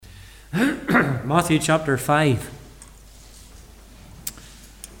Matthew chapter 5.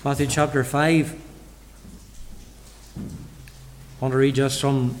 Matthew chapter 5. I want to read just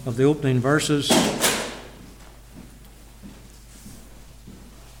some of the opening verses.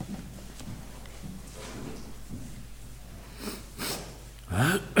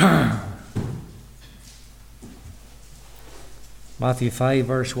 Matthew 5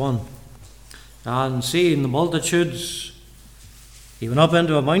 verse 1. And seeing the multitudes, he went up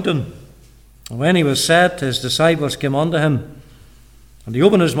into a mountain. And when he was set, his disciples came unto him. And he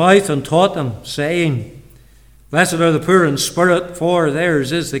opened his mouth and taught them, saying, Blessed are the poor in spirit, for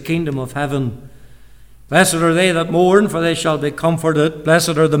theirs is the kingdom of heaven. Blessed are they that mourn, for they shall be comforted.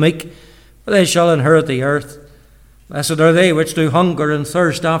 Blessed are the meek, for they shall inherit the earth. Blessed are they which do hunger and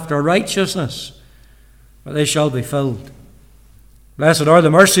thirst after righteousness, for they shall be filled. Blessed are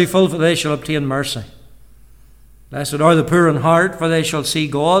the merciful, for they shall obtain mercy. Blessed are the poor in heart, for they shall see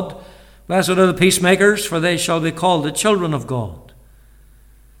God. Blessed are the peacemakers, for they shall be called the children of God.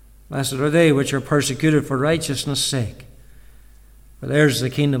 Blessed are they which are persecuted for righteousness' sake, for theirs is the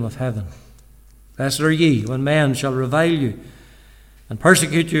kingdom of heaven. Blessed are ye, when men shall revile you, and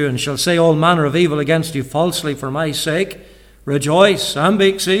persecute you, and shall say all manner of evil against you falsely for my sake. Rejoice, and be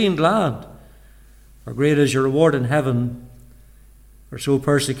exceeding glad, for great is your reward in heaven. For so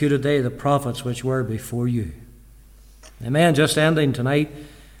persecuted they the prophets which were before you. Amen. Just ending tonight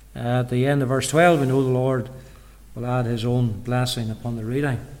at the end of verse 12, we know the Lord will add his own blessing upon the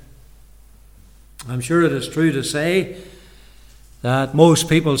reading. I'm sure it is true to say that most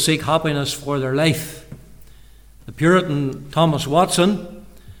people seek happiness for their life. The Puritan Thomas Watson,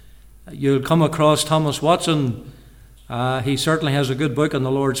 you'll come across Thomas Watson. He certainly has a good book on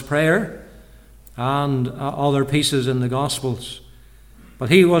the Lord's Prayer and other pieces in the Gospels. But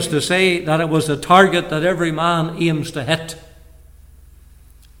he was to say that it was the target that every man aims to hit.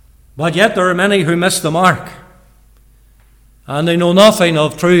 But yet there are many who miss the mark, and they know nothing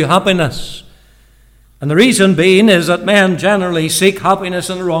of true happiness. And the reason being is that men generally seek happiness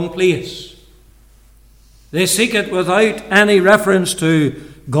in the wrong place. They seek it without any reference to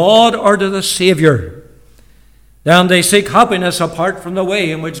God or to the Saviour. Then they seek happiness apart from the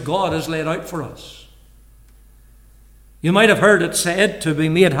way in which God has laid out for us. You might have heard it said, to be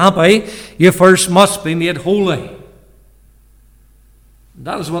made happy, you first must be made holy.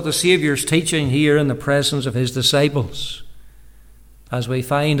 That is what the Saviour is teaching here in the presence of his disciples, as we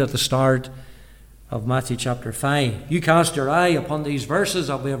find at the start of Matthew chapter 5. You cast your eye upon these verses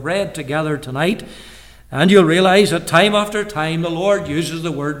that we have read together tonight, and you'll realize that time after time the Lord uses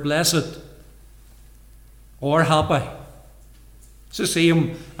the word blessed or happy. It's the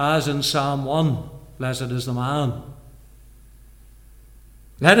same as in Psalm 1, blessed is the man.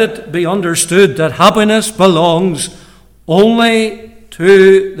 Let it be understood that happiness belongs only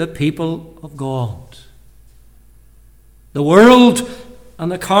to the people of God. The world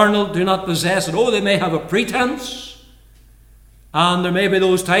and the carnal do not possess it. Oh, they may have a pretense, and there may be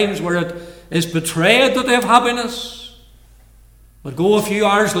those times where it is betrayed that they have happiness, but go a few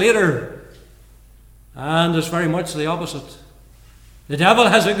hours later and it's very much the opposite. The devil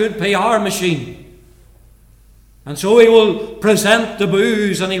has a good PR machine. And so he will present the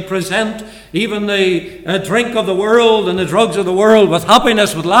booze, and he'll present even the drink of the world and the drugs of the world with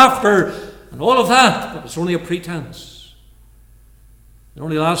happiness, with laughter, and all of that. But it's only a pretense. It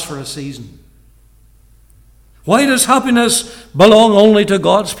only lasts for a season. Why does happiness belong only to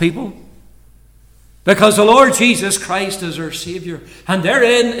God's people? Because the Lord Jesus Christ is our Saviour, and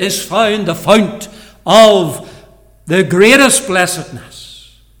therein is found the fount of the greatest blessedness.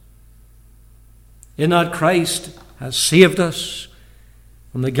 In that Christ has saved us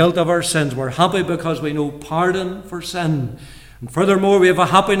from the guilt of our sins. We're happy because we know pardon for sin. And furthermore, we have a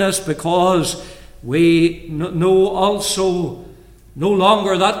happiness because we know also no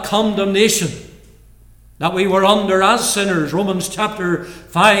longer that condemnation that we were under as sinners. Romans chapter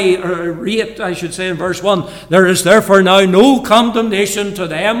 5, or 8, I should say, in verse 1. There is therefore now no condemnation to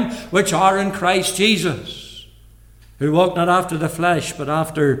them which are in Christ Jesus, who walk not after the flesh, but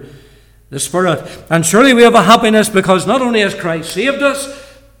after the Spirit. And surely we have a happiness because not only has Christ saved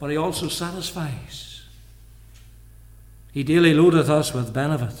us, but he also satisfies. He daily loadeth us with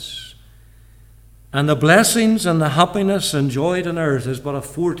benefits. And the blessings and the happiness enjoyed on earth is but a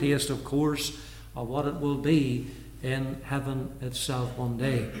foretaste, of course, of what it will be in heaven itself one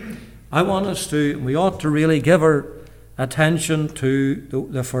day. I want us to, we ought to really give our attention to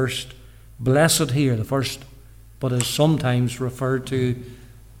the first blessed here, the first, but is sometimes referred to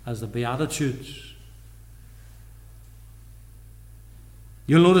as the Beatitudes.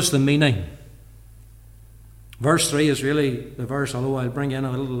 You'll notice the meaning. Verse 3 is really the verse, although I'll bring in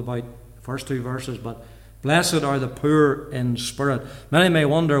a little about the first two verses, but blessed are the poor in spirit. Many may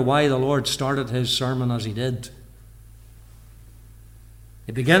wonder why the Lord started his sermon as he did.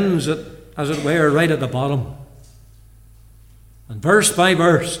 He begins, as it were, right at the bottom. And verse by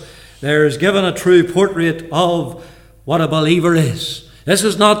verse, there is given a true portrait of what a believer is. This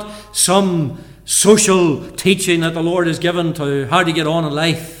is not some social teaching that the Lord has given to how to get on in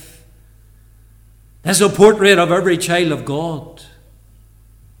life. This is a portrait of every child of God.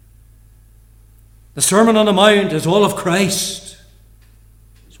 The Sermon on the Mount is all of Christ.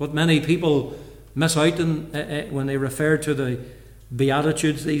 It's what many people miss out on when they refer to the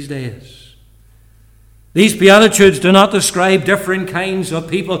Beatitudes these days. These Beatitudes do not describe different kinds of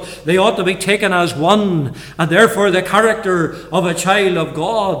people. They ought to be taken as one, and therefore the character of a child of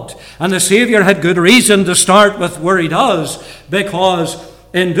God. And the Saviour had good reason to start with where he does, because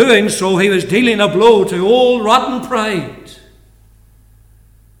in doing so he was dealing a blow to old rotten pride.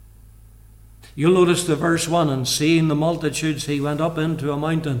 You'll notice the verse 1, and seeing the multitudes he went up into a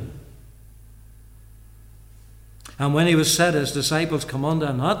mountain. And when he was set, his disciples come unto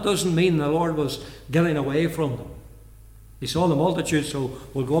him. That doesn't mean the Lord was getting away from them. He saw the multitude, so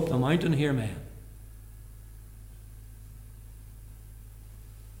we'll go up the mountain here, man.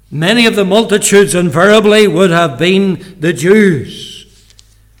 Many of the multitudes invariably would have been the Jews.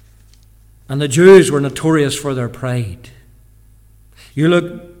 And the Jews were notorious for their pride. You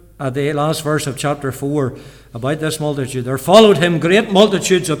look at the last verse of chapter 4 about this multitude. There followed him great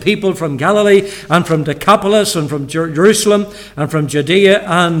multitudes of people from Galilee and from Decapolis and from Jerusalem and from Judea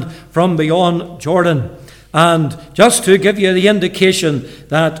and from beyond Jordan. And just to give you the indication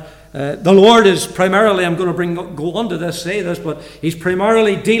that the Lord is primarily, I'm going to go on to this, say this, but he's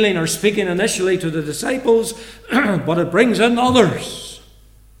primarily dealing or speaking initially to the disciples, but it brings in others.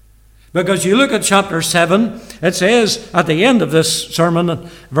 Because you look at chapter 7, it says at the end of this sermon,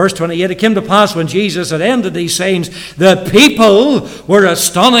 verse 28, it came to pass when Jesus had ended these sayings, the people were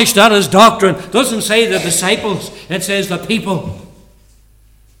astonished at his doctrine. It doesn't say the disciples, it says the people.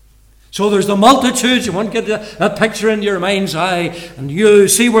 So there's the multitudes, you want to get that picture in your mind's eye, and you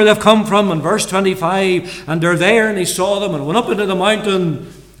see where they've come from in verse 25, and they're there, and he saw them, and went up into the mountain,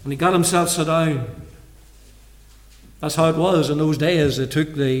 and he got himself set down. That's how it was in those days. They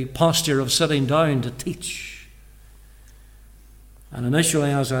took the posture of sitting down to teach. And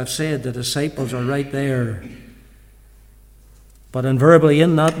initially, as I've said, the disciples are right there. But invariably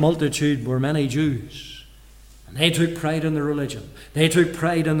in that multitude were many Jews. And they took pride in their religion. They took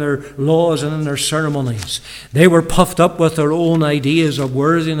pride in their laws and in their ceremonies. They were puffed up with their own ideas of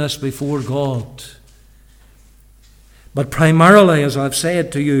worthiness before God. But primarily, as I've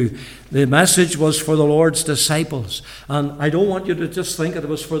said to you, the message was for the Lord's disciples. And I don't want you to just think it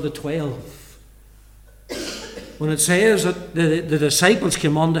was for the 12. When it says that the disciples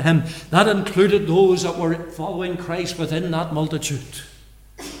came unto him, that included those that were following Christ within that multitude.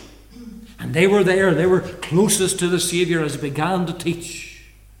 And they were there. They were closest to the Saviour as he began to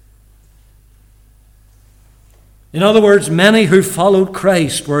teach. In other words, many who followed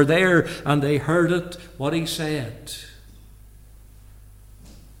Christ were there and they heard it, what he said.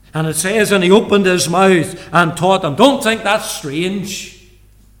 And it says, and he opened his mouth and taught them. Don't think that's strange.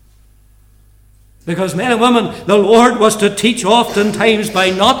 Because men and women, the Lord was to teach oftentimes by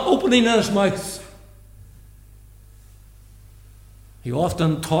not opening his mouth. He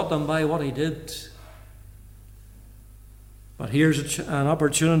often taught them by what he did. But here's an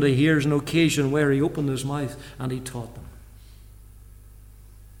opportunity, here's an occasion where he opened his mouth and he taught them.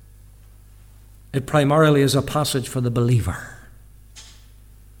 It primarily is a passage for the believer.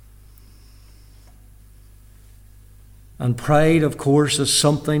 And pride, of course, is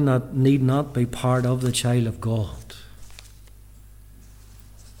something that need not be part of the child of God.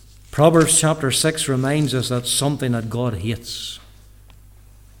 Proverbs chapter 6 reminds us that's something that God hates.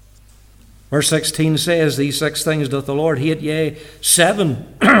 Verse 16 says, these 6 things doth the Lord hate, yea,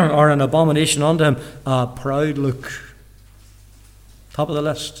 7 are an abomination unto him. A proud look. Top of the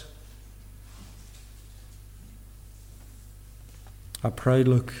list. A proud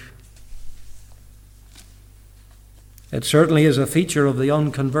look. It certainly is a feature of the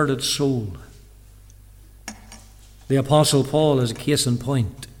unconverted soul. The Apostle Paul is a case in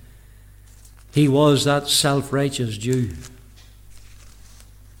point. He was that self-righteous Jew.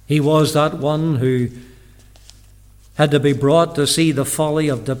 He was that one who had to be brought to see the folly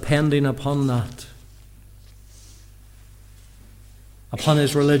of depending upon that. upon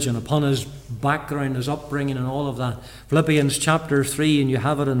his religion, upon his background, his upbringing and all of that. Philippians chapter 3, and you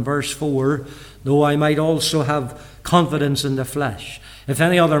have it in verse 4, though I might also have confidence in the flesh. If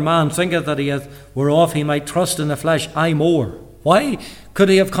any other man thinketh that he hath whereof he might trust in the flesh, I more. Why could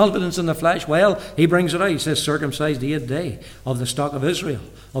he have confidence in the flesh? Well, he brings it out. He says, circumcised the 8th day, of the stock of Israel,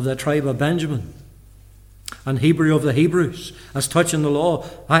 of the tribe of Benjamin, and Hebrew of the Hebrews, as touching the law,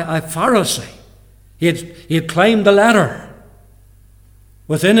 a Pharisee. He had climbed the ladder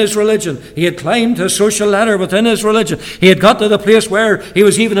within his religion. He had climbed his social ladder within his religion. He had got to the place where he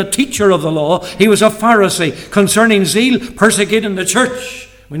was even a teacher of the law. He was a Pharisee, concerning zeal, persecuting the church.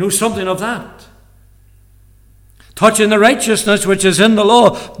 We know something of that. Touching the righteousness which is in the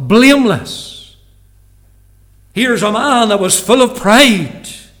law, blameless. Here's a man that was full of pride,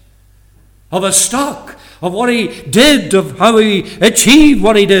 of his stock, of what he did, of how he achieved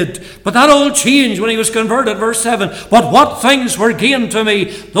what he did. But that all changed when he was converted. Verse 7, but what things were gained to me,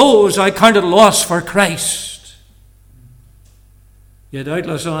 those I counted loss for Christ. Yet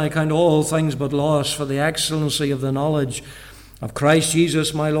doubtless I count all things but loss for the excellency of the knowledge of Christ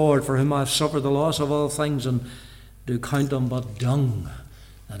Jesus my Lord, for whom I have suffered the loss of all things, and do count them but dung,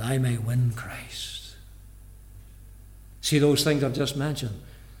 that I may win Christ. See those things I've just mentioned?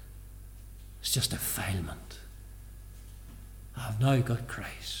 It's just defilement. I've now got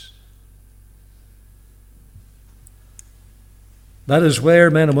Christ. That is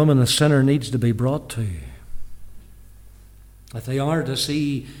where, men and women, the sinner needs to be brought to. If they are to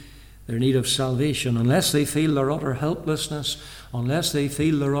see their need of salvation, unless they feel their utter helplessness, unless they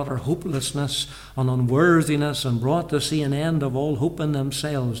feel their utter hopelessness and unworthiness, and brought to see an end of all hope in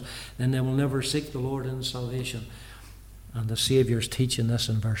themselves, then they will never seek the Lord in salvation. And the Saviour's teaching this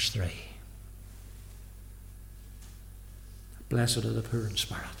in verse 3. Blessed are the poor in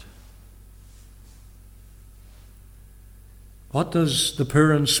spirit. What does the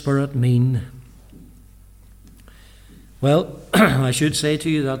poor in spirit mean? Well, I should say to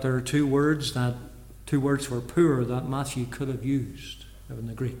you that there are two words for poor that Matthew could have used in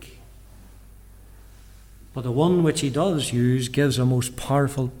the Greek. But the one which he does use gives a most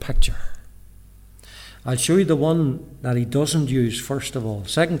powerful picture. I'll show you the one that he doesn't use first of all.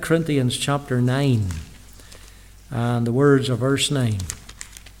 2 Corinthians chapter 9. And the words of verse 9.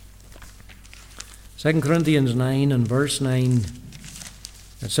 2 Corinthians 9 and verse 9.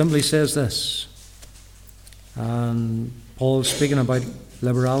 It simply says this. And Paul's speaking about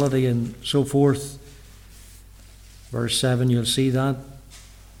liberality and so forth. Verse 7, you'll see that.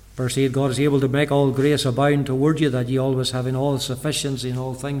 Verse 8, God is able to make all grace abound toward you, that ye always having all sufficiency in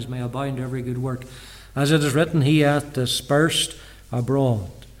all things may abound to every good work. As it is written, he hath dispersed abroad.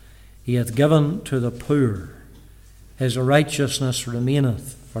 He hath given to the poor. His righteousness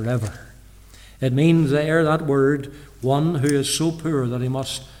remaineth forever. It means there, that word, one who is so poor that he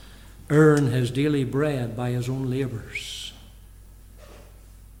must earn his daily bread by his own labours.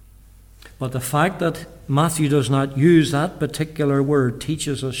 But the fact that Matthew does not use that particular word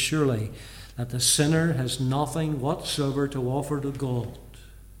teaches us surely that the sinner has nothing whatsoever to offer to God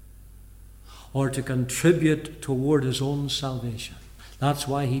or to contribute toward his own salvation. That's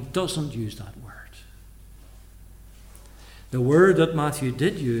why he doesn't use that word. The word that Matthew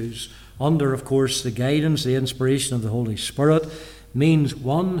did use, under, of course, the guidance, the inspiration of the Holy Spirit, means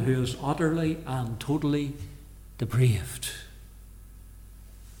one who is utterly and totally depraved.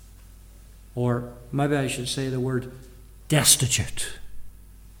 Or maybe I should say the word destitute.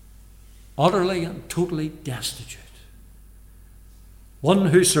 Utterly and totally destitute. One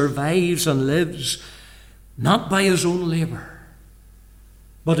who survives and lives not by his own labour,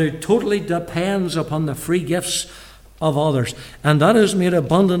 but who totally depends upon the free gifts of others. And that is made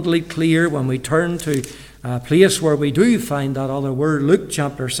abundantly clear when we turn to a place where we do find that other word, Luke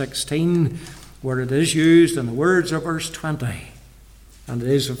chapter 16, where it is used in the words of verse 20. And it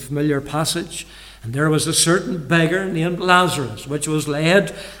is a familiar passage. And there was a certain beggar named Lazarus, which was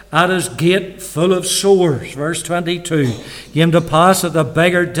laid at his gate full of sores. Verse 22. Came to pass that the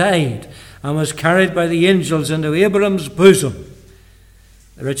beggar died and was carried by the angels into Abraham's bosom.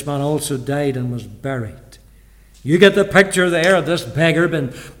 The rich man also died and was buried. You get the picture there of this beggar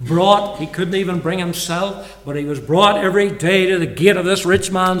being brought. He couldn't even bring himself, but he was brought every day to the gate of this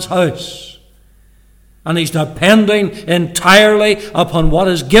rich man's house. And he's depending entirely upon what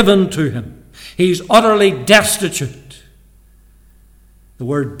is given to him. He's utterly destitute. The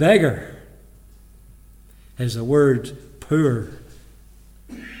word beggar is the word poor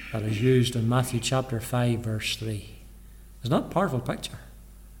that is used in Matthew chapter 5, verse 3. Isn't that a powerful picture?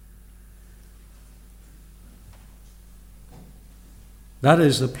 That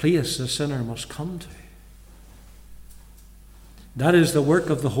is the place the sinner must come to. That is the work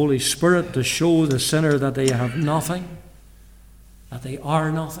of the Holy Spirit to show the sinner that they have nothing, that they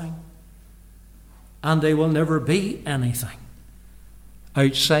are nothing, and they will never be anything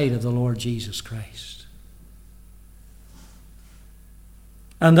outside of the Lord Jesus Christ.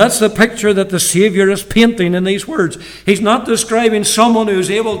 And that's the picture that the Saviour is painting in these words. He's not describing someone who's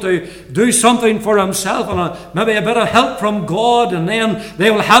able to do something for himself and maybe a bit of help from God and then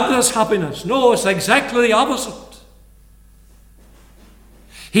they will have this happiness. No, it's exactly the opposite.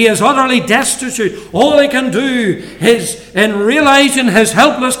 He is utterly destitute. All he can do is, in realizing his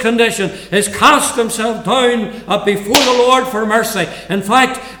helpless condition, is cast himself down before the Lord for mercy. In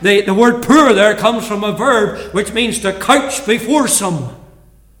fact, the word poor there comes from a verb which means to couch before someone.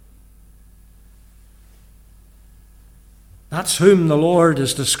 That's whom the Lord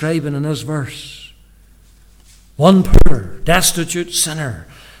is describing in this verse. One poor, destitute sinner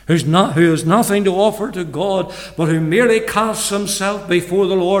who has nothing to offer to God, but who merely casts himself before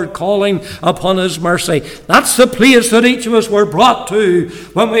the Lord, calling upon his mercy. That's the place that each of us were brought to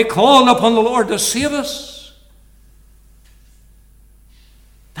when we called upon the Lord to save us.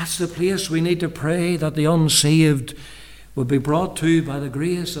 That's the place we need to pray that the unsaved will be brought to by the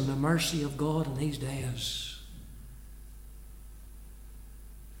grace and the mercy of God in these days.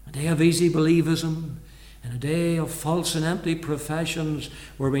 A day of easy believism, in a day of false and empty professions,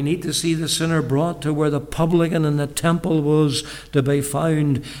 where we need to see the sinner brought to where the publican in the temple was to be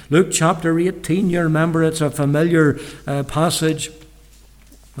found. Luke chapter 18, you remember, it's a familiar passage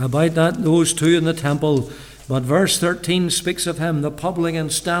about those two in the temple. But verse 13 speaks of him, the publican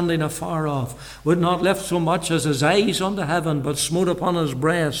standing afar off, would not lift so much as his eyes unto heaven, but smote upon his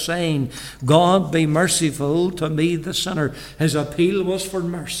breast, saying, God be merciful to me the sinner. His appeal was for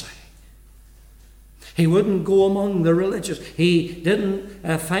mercy. He wouldn't go among the religious. He didn't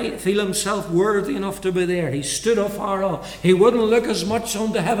feel himself worthy enough to be there. He stood afar off. He wouldn't look as much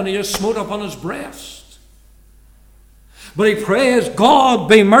unto heaven. He just smote upon his breast. But he prays, God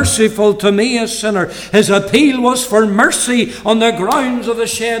be merciful to me a sinner. His appeal was for mercy on the grounds of the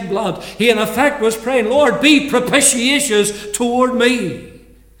shed blood. He in effect was praying, Lord, be propitious toward me.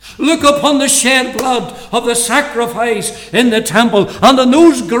 Look upon the shed blood of the sacrifice in the temple, and on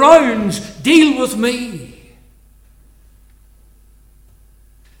those grounds deal with me.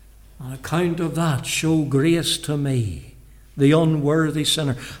 On account of that, show grace to me, the unworthy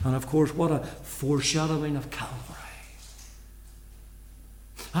sinner. And of course, what a foreshadowing of Calvary.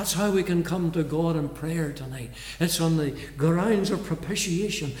 That's how we can come to God in prayer tonight. It's on the grounds of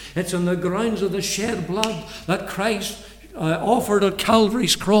propitiation. It's on the grounds of the shed blood that Christ offered at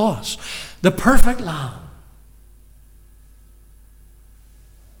Calvary's cross, the perfect Lamb.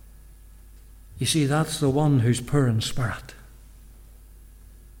 You see, that's the one who's poor in spirit.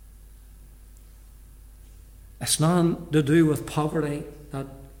 It's not to do with poverty that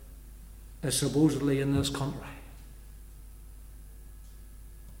is supposedly in this country.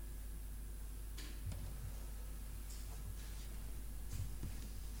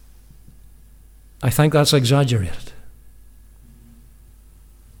 I think that's exaggerated.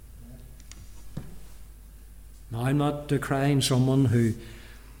 Now, I'm not decrying someone who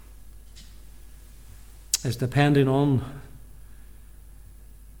is depending on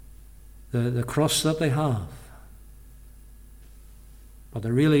the crust that they have. But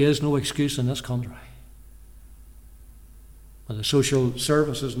there really is no excuse in this country. But the social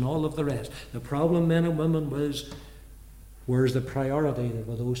services and all of the rest. The problem, men and women, was where's the priority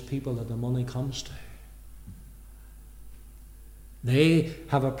for those people that the money comes to? They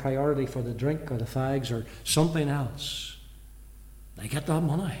have a priority for the drink or the fags or something else. They get that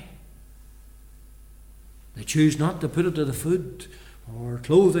money. They choose not to put it to the food or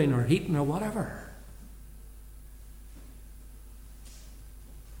clothing or heating or whatever.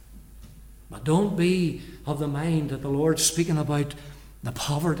 But don't be of the mind that the Lord's speaking about the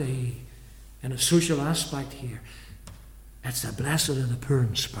poverty in a social aspect here. It's the blessed and the poor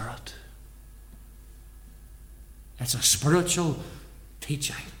in spirit. It's a spiritual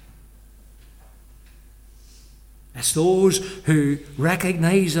teaching. It's those who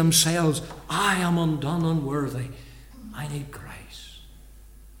recognize themselves, I am undone, unworthy. I need grace.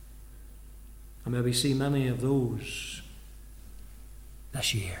 I maybe see many of those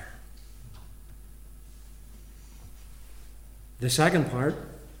this year. The second part,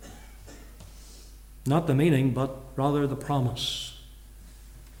 not the meaning, but rather the promise.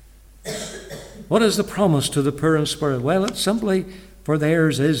 What is the promise to the poor in spirit? Well, it's simply, for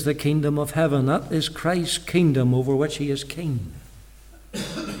theirs is the kingdom of heaven. That is Christ's kingdom over which he is king.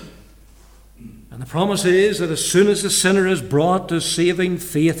 And the promise is that as soon as the sinner is brought to saving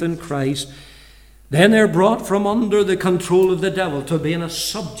faith in Christ, Then they're brought from under the control of the devil to being a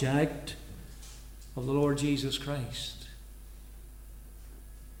subject of the Lord Jesus Christ.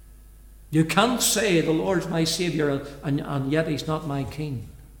 You can't say the Lord's my Saviour and yet He's not my King.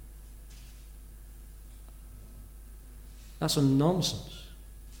 That's a nonsense.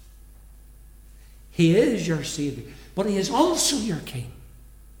 He is your Saviour, but He is also your King,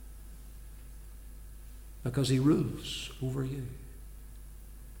 because He rules over you.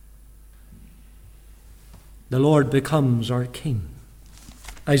 The Lord becomes our King.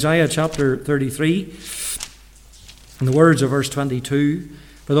 Isaiah chapter 33, in the words of verse 22,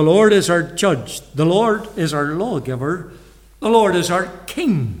 for the Lord is our judge, the Lord is our lawgiver, the Lord is our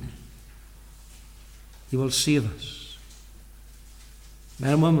King. He will save us.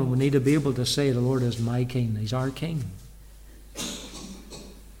 Men and women, we need to be able to say, the Lord is my King. He's our King.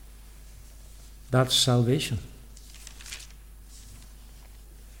 That's salvation.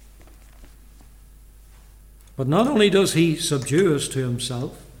 But not only does He subdue us to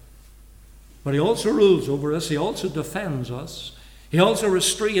Himself, but He also rules over us. He also defends us. He also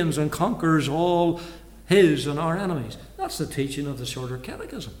restrains and conquers all His and our enemies. That's the teaching of the Shorter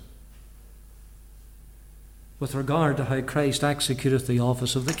Catechism, with regard to how Christ executeth the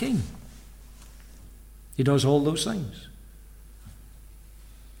office of the King. He does all those things.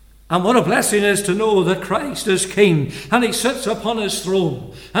 And what a blessing it is to know that Christ is King, and He sits upon His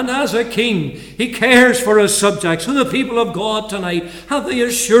throne. And as a King, He cares for His subjects. And the people of God tonight have the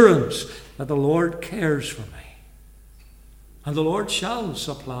assurance that the Lord cares for me. And the Lord shall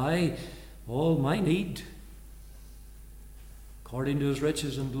supply all my need, according to His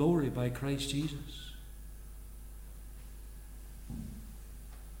riches and glory by Christ Jesus.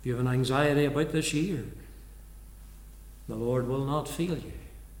 If you have an anxiety about this year, the Lord will not fail you.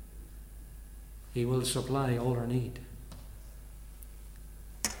 He will supply all our need.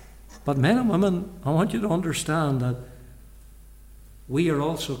 But men and women, I want you to understand that we are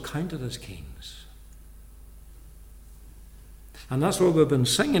also counted as kings. And that's what we've been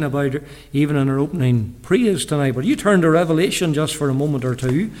singing about even in our opening praise tonight. But you turn to Revelation just for a moment or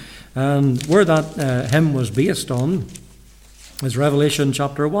two, and where that hymn was based on is Revelation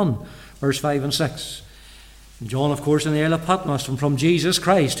chapter 1, verse 5 and 6. John, of course, in the Isle of Patmos, and from Jesus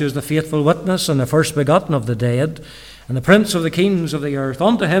Christ, who is the faithful witness and the first begotten of the dead, and the prince of the kings of the earth,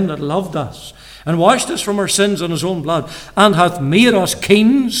 unto Him that loved us, and washed us from our sins in His own blood, and hath made us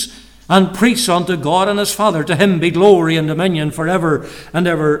kings and priests unto God and His Father. To Him be glory and dominion forever and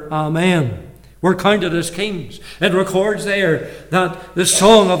ever. Amen. We're counted as kings. It records there that the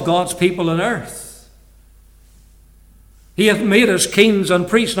song of God's people on earth. He hath made us kings and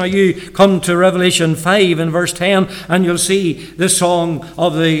priests. Now you come to Revelation 5 in verse 10 and you'll see the song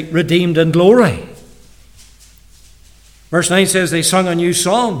of the redeemed in glory. Verse 9 says they sung a new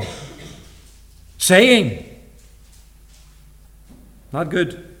song, saying, not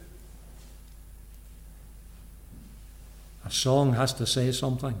good. A song has to say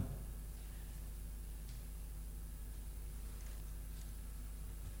something.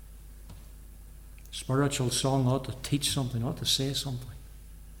 Spiritual song ought to teach something, ought to say something.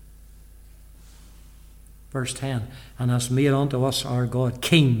 Verse 10, and hast made unto us our God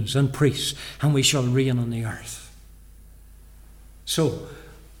kings and priests, and we shall reign on the earth. So,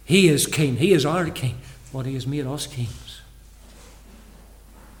 He is King, He is our King, but He has made us kings.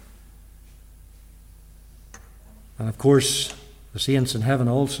 And of course, the saints in heaven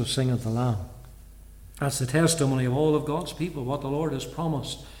also singeth the Lamb. That's the testimony of all of God's people, what the Lord has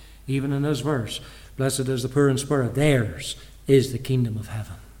promised, even in this verse. Blessed is the poor in spirit, theirs is the kingdom of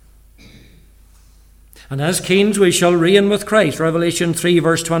heaven. And as kings we shall reign with Christ. Revelation 3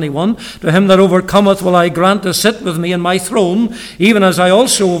 verse 21, to him that overcometh will I grant to sit with me in my throne, even as I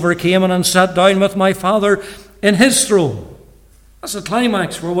also overcame and sat down with my Father in His throne. That's the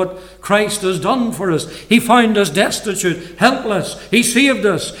climax for what Christ has done for us. He found us destitute, helpless. He saved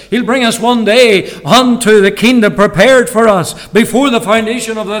us. He'll bring us one day unto the kingdom prepared for us before the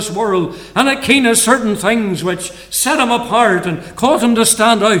foundation of this world. And a king has certain things which set Him apart and cause Him to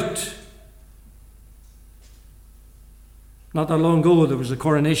stand out. Not that long ago there was the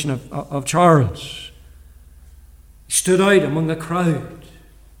coronation of Charles. He stood out among the crowd.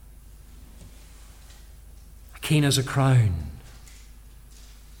 A king has a crown.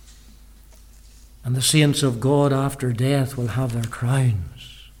 And the saints of God after death will have their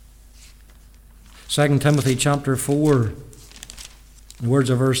crowns. 2 Timothy chapter 4, the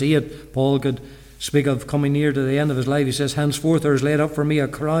words of verse 8, Paul could speak of coming near to the end of his life. He says, henceforth there is laid up for me a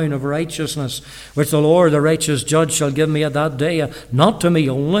crown of righteousness, which the Lord, the righteous judge, shall give me at that day, not to me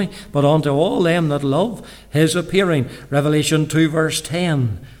only, but unto all them that love His appearing. Revelation 2 verse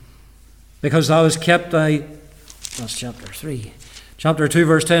 10. because thou hast kept thy... That's chapter 3. Chapter 2,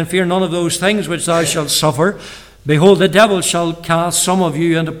 verse 10, fear none of those things which thou shalt suffer. Behold, the devil shall cast some of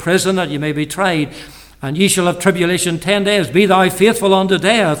you into prison, that ye may be tried, and ye shall have tribulation 10 days. Be thou faithful unto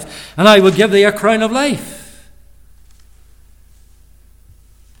death, and I will give thee a crown of life.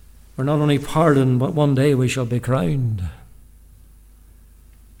 We're not only pardoned, but one day we shall be crowned.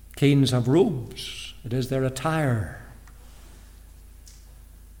 Kings have robes. It is their attire.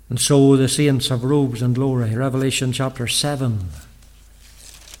 And so the saints have robes and glory. Revelation chapter 7,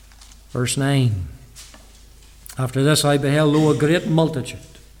 verse 9. After this I beheld, lo, a great multitude,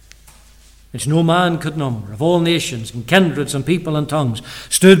 which no man could number, of all nations and kindreds and people and tongues,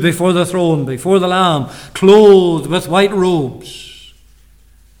 stood before the throne, before the Lamb, clothed with white robes.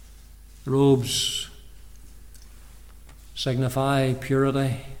 Robes signify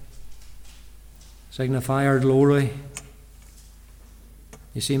purity, signify our glory.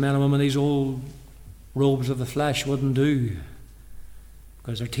 You see, men and women, these old robes of the flesh wouldn't do,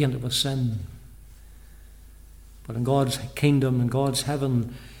 because they're tainted with sin. But in God's kingdom, in God's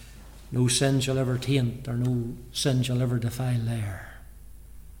heaven, no sin shall ever taint, or no sin shall ever defile there.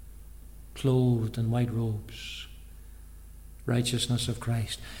 Clothed in white robes, righteousness of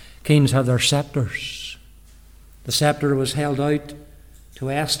Christ. Kings have their scepters. The scepter was held out to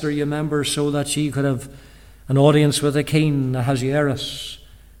Esther, you remember, so that she could have an audience with the king, Ahasuerus.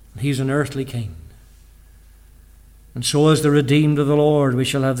 He's an earthly king. And so as the redeemed of the Lord, we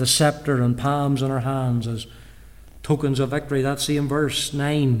shall have the scepter and palms in our hands as tokens of victory. That same verse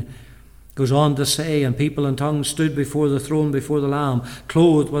 9 goes on to say, and people in tongues stood before the throne, before the Lamb,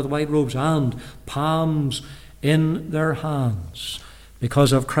 clothed with white robes and palms in their hands.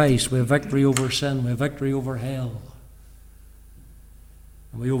 Because of Christ, we have victory over sin, we have victory over hell.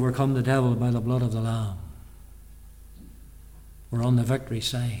 And we overcome the devil by the blood of the Lamb. We're on the victory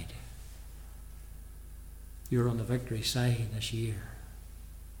side. You're on the victory side this year.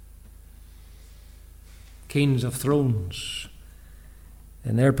 Kings of thrones,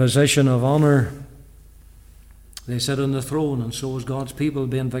 in their position of honour, they sit on the throne, and so is God's people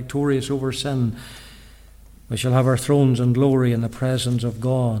being victorious over sin. We shall have our thrones and glory in the presence of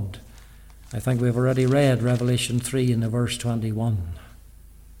God. I think we've already read Revelation 3 in the verse 21.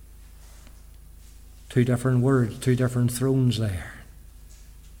 Two different words, two different thrones there.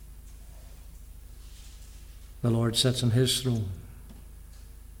 The Lord sits on his throne.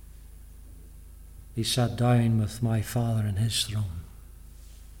 He sat down with my Father in his throne.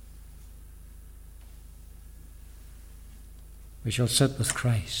 We shall sit with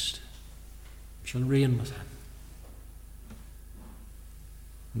Christ. We shall reign with him.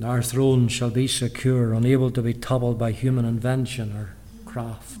 And our throne shall be secure, unable to be toppled by human invention or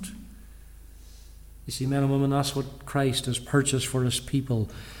craft. You see, men and women, that's what Christ has purchased for his people.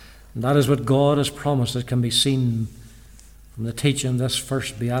 And that is what God has promised. It can be seen from the teaching of this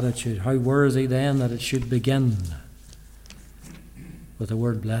first beatitude. How worthy then that it should begin with the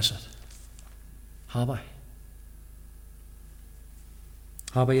word blessed. Happy.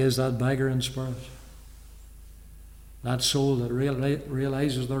 Happy is that beggar in spirit. That soul that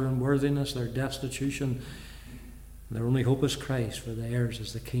realizes their unworthiness, their destitution. Their only hope is Christ, for theirs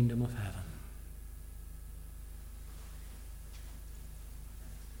is the kingdom of heaven.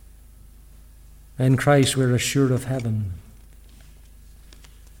 In Christ we're assured of heaven,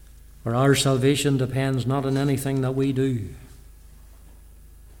 where our salvation depends not on anything that we do,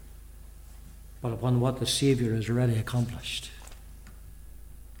 but upon what the Saviour has already accomplished.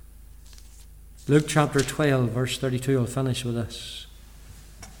 Luke chapter 12, verse 32, I'll finish with this.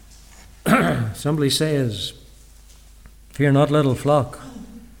 Simply says, fear not, little flock,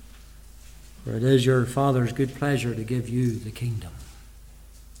 for it is your Father's good pleasure to give you the kingdom.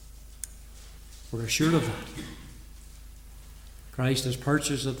 We're assured of that. Christ has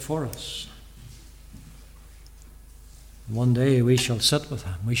purchased it for us. One day we shall sit with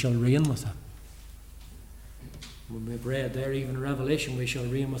him. We shall reign with him. When we've read there, even in Revelation, we shall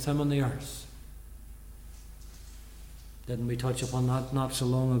reign with him on the earth. Didn't we touch upon that not so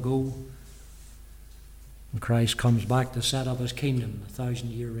long ago? And Christ comes back to set up his kingdom,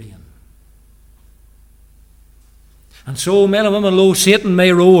 1,000-year reign. And so, men and women, lo, Satan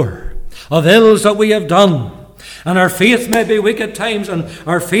may roar of ills that we have done. And our faith may be weak at times, and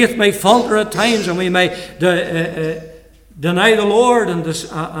our faith may falter at times, and we may deny the Lord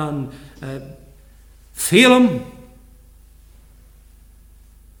and fail him.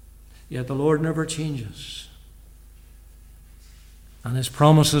 Yet the Lord never changes. And his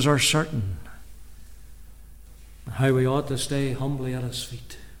promises are certain. How we ought to stay humbly at his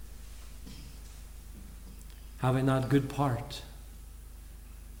feet, having that good part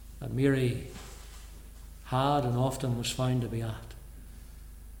that Mary had and often was found to be at.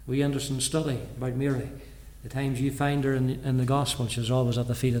 We understand study about Mary. The times you find her in the Gospel, she's always at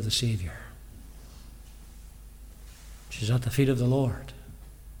the feet of the Saviour. She's at the feet of the Lord.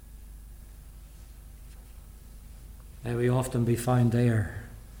 May we often be found there,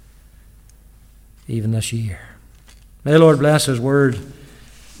 even this year. May the Lord bless His word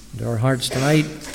into our hearts tonight.